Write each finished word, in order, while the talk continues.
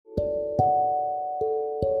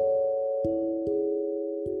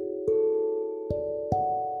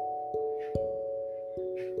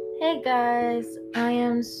Hey guys, I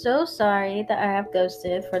am so sorry that I have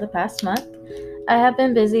ghosted for the past month. I have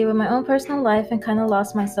been busy with my own personal life and kind of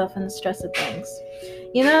lost myself in the stress of things.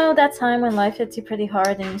 You know, that time when life hits you pretty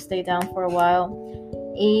hard and you stay down for a while?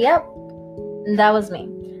 Yep, that was me.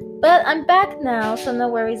 But I'm back now, so no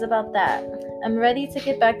worries about that. I'm ready to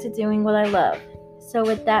get back to doing what I love. So,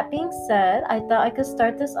 with that being said, I thought I could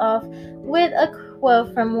start this off with a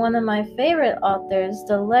quote from one of my favorite authors,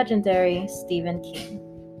 the legendary Stephen King.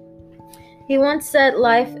 He once said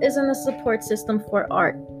life isn't a support system for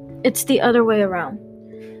art, it's the other way around.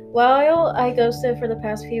 While I ghosted for the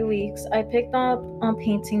past few weeks, I picked up on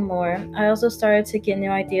painting more. I also started to get new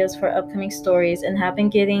ideas for upcoming stories and have been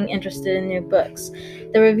getting interested in new books.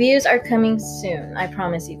 The reviews are coming soon, I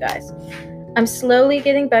promise you guys. I'm slowly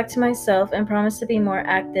getting back to myself and promise to be more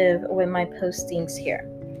active with my postings here.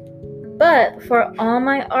 But for all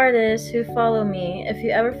my artists who follow me, if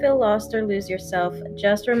you ever feel lost or lose yourself,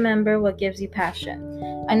 just remember what gives you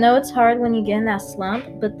passion. I know it's hard when you get in that slump,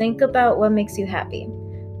 but think about what makes you happy.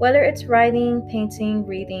 Whether it's writing, painting,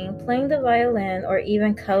 reading, playing the violin, or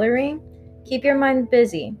even coloring, keep your mind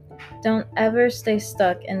busy. Don't ever stay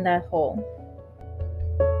stuck in that hole.